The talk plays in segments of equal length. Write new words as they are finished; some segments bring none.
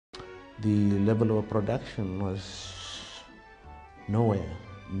the level of production was nowhere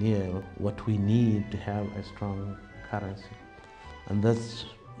near what we need to have a strong currency. And that's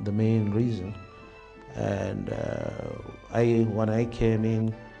the main reason. And when I came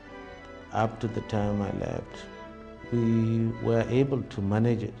in, up to the time I left, we were able to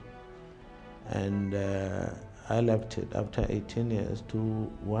manage it. And I left it after 18 years to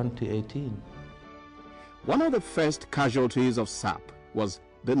 1 to 18. One of the first casualties of SAP was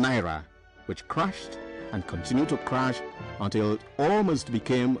the Naira, which crashed and continued to crash until it almost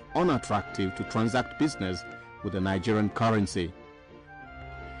became unattractive to transact business with the Nigerian currency.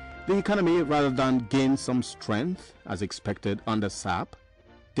 The economy, rather than gain some strength as expected under SAP,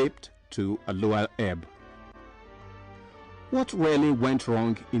 dipped to a lower ebb. What really went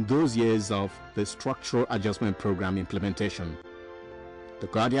wrong in those years of the Structural Adjustment Program implementation? The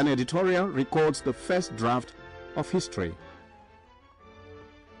Guardian editorial records the first draft of history.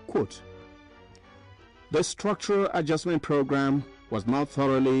 Quote, "The Structural Adjustment Program was not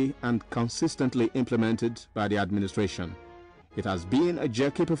thoroughly and consistently implemented by the administration. It has been a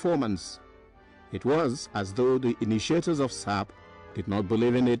jerky performance. It was as though the initiators of SAP did not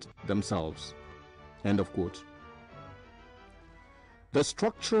believe in it themselves." End of quote. The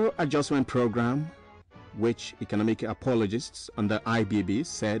Structural Adjustment Program, which economic apologists under IBB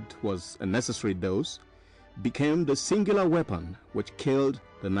said was a necessary dose, became the singular weapon which killed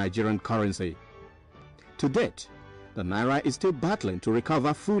the Nigerian currency. To date, the Naira is still battling to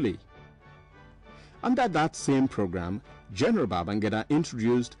recover fully. Under that same program, General Babangida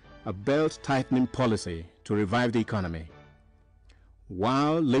introduced a belt-tightening policy to revive the economy.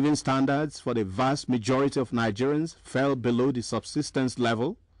 While living standards for the vast majority of Nigerians fell below the subsistence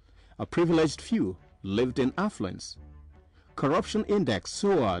level, a privileged few lived in affluence. Corruption index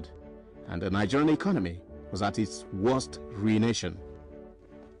soared, and the Nigerian economy was at its worst ruination.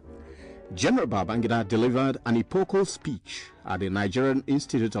 General Babangida delivered an epochal speech at the Nigerian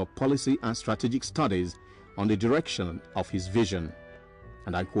Institute of Policy and Strategic Studies on the direction of his vision,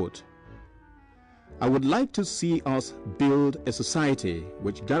 and I quote, "I would like to see us build a society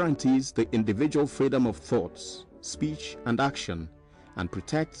which guarantees the individual freedom of thoughts, speech and action, and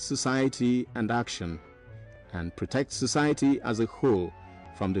protects society and action, and protects society as a whole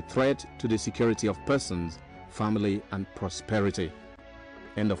from the threat to the security of persons, family and prosperity."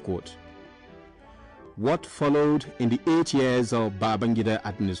 End of quote. What followed in the 8 years of Babangida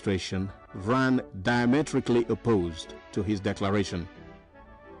administration ran diametrically opposed to his declaration.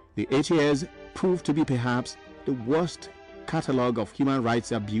 The 8 years proved to be perhaps the worst catalogue of human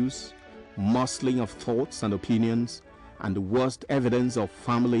rights abuse, muscling of thoughts and opinions, and the worst evidence of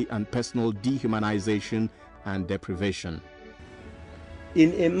family and personal dehumanization and deprivation.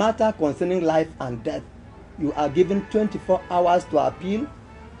 In a matter concerning life and death, you are given 24 hours to appeal?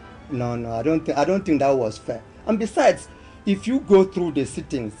 No, I don't think that was fair. And besides, if you go through the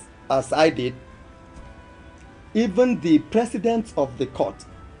sittings, as I did, even the president of the court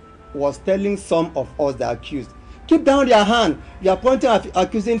was telling some of us, the accused, keep down your hand. You are pointing an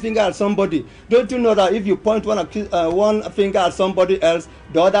accusing finger at somebody. Don't you know that if you point one finger at somebody else,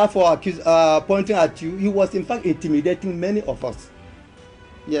 the other four pointing at you? He was in fact intimidating many of us.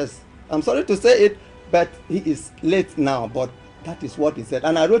 Yes, I'm sorry to say it, but he is late now, but that is what he said.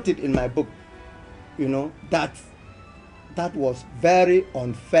 And I wrote it in my book. You know, that was very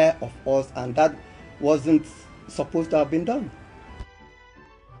unfair of us, and that wasn't supposed to have been done.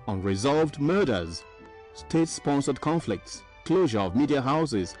 Unresolved murders, state-sponsored conflicts, closure of media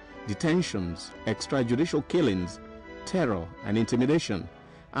houses, detentions, extrajudicial killings, terror and intimidation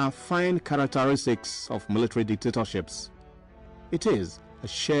are fine characteristics of military dictatorships. It is a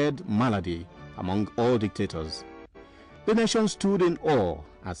shared malady among all dictators. The nation stood in awe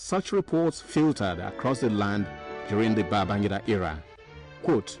as such reports filtered across the land during the Babangida era.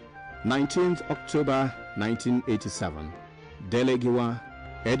 Quote, 19th October 1987, Dele Giwa,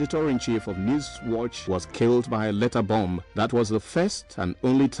 editor-in-chief of Newswatch, was killed by a letter bomb. That was the first and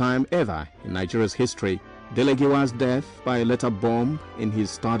only time ever in Nigeria's history. Dele Giwa's death by a letter bomb in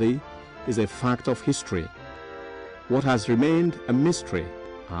his study is a fact of history. What has remained a mystery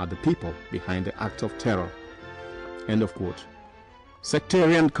are the people behind the act of terror. End of quote.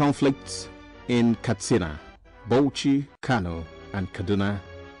 Sectarian conflicts in Katsina, Bauchi, Kano, and Kaduna,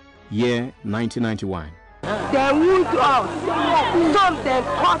 year 1991. They wound us. Some them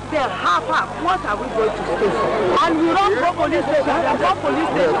cut them half. What are we going to do? And we run for police station. They go police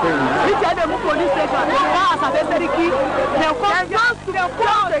station. We tell them police station. They pass as a seriki. They come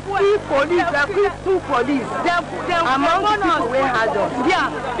to key police. They keep two police. They among the people we had us.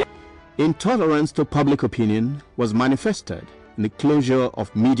 Yeah. Intolerance to public opinion was manifested in in the closure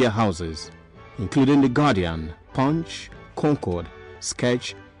of media houses, including The Guardian, Punch, Concord,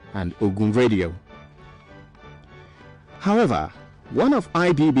 Sketch, and Ogun Radio. However, one of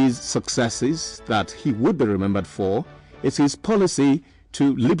IBB's successes that he would be remembered for is his policy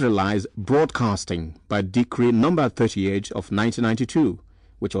to liberalize broadcasting by Decree No. 38 of 1992,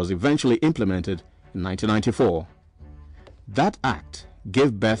 which was eventually implemented in 1994. That act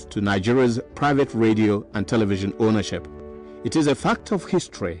gave birth to Nigeria's private radio and television ownership. It is a fact of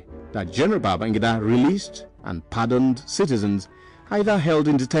history that General Babangida released and pardoned citizens either held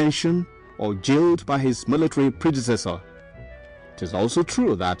in detention or jailed by his military predecessor. It is also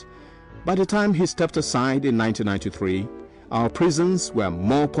true that by the time he stepped aside in 1993, our prisons were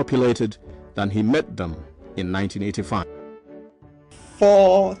more populated than he met them in 1985.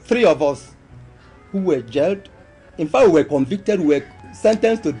 For 3 of us who were jailed, in fact we were convicted, we were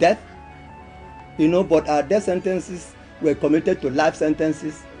sentenced to death, but our death sentences were commuted to life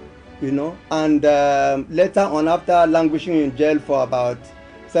sentences, and later on, after languishing in jail for about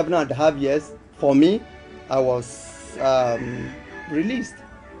 7.5 years, for me, I was released,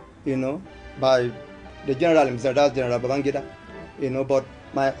 by the general himself, that's General Babangida, but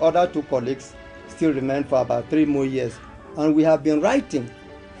my other 2 colleagues still remained for about 3 more years. And we have been writing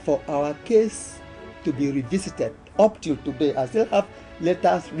for our case to be revisited up till today. I still have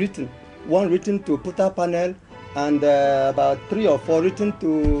letters written, one written to Puta panel and about 3 or 4 written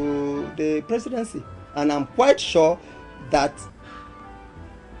to the presidency. And I'm quite sure that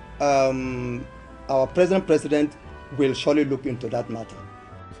our president will surely look into that matter.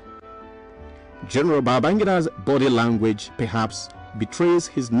 General Babangida's body language perhaps betrays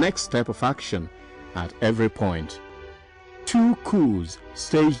his next step of action at every point. 2 coups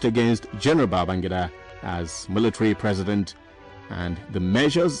staged against General Babangida as military president, and the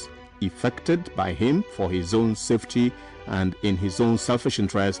measures effected by him for his own safety and in his own selfish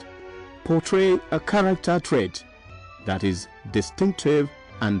interest portray a character trait that is distinctive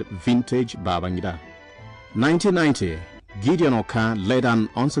and vintage Babangida. 1990, Gideon Oka led an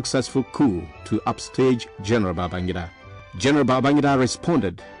unsuccessful coup to upstage General Babangida. General Babangida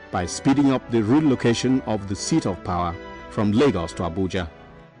responded by speeding up the relocation of the seat of power from Lagos to Abuja.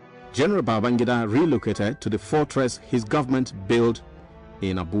 General Babangida relocated to the fortress his government built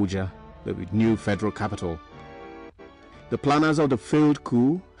in Abuja, the new federal capital. The planners of the failed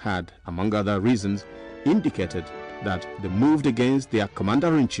coup had, among other reasons, indicated that they moved against their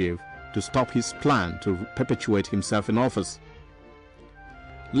commander-in-chief to stop his plan to perpetuate himself in office.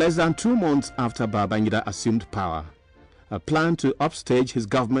 Less than 2 months after Babangida assumed power, a plan to upstage his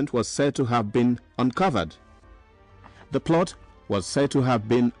government was said to have been uncovered. The plot was said to have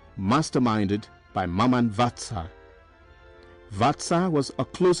been masterminded by Maman Vatsa. Vatsa was a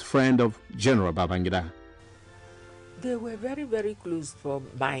close friend of General Babangida. They were very, very close from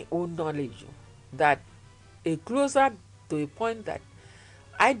my own knowledge, that a closer to a point that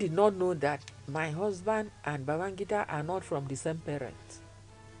I did not know that my husband and Babangida are not from the same parents.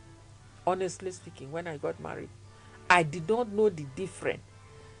 Honestly speaking, when I got married, I did not know the difference.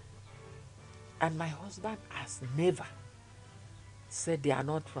 And my husband has never said they are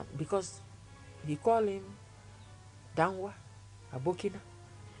not from, because he called him Danwa, Abokina,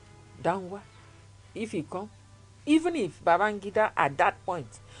 Danwa. If he come, even if Babangida at that point,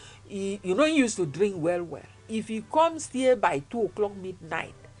 he used to drink well. If he comes here by 2 o'clock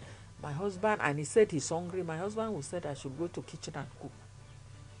midnight, my husband, and he said he's hungry, my husband will say I should go to kitchen and cook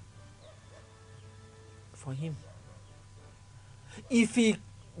for him. If he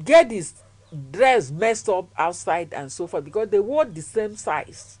get his dress messed up outside and so forth, because they wore the same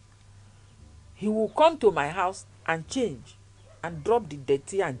size, he will come to my house and change and drop the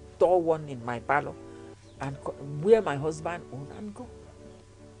dirty and tore one in my parlor and wear my husband on and go.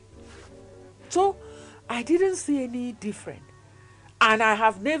 So I didn't see any difference, and I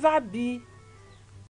have never been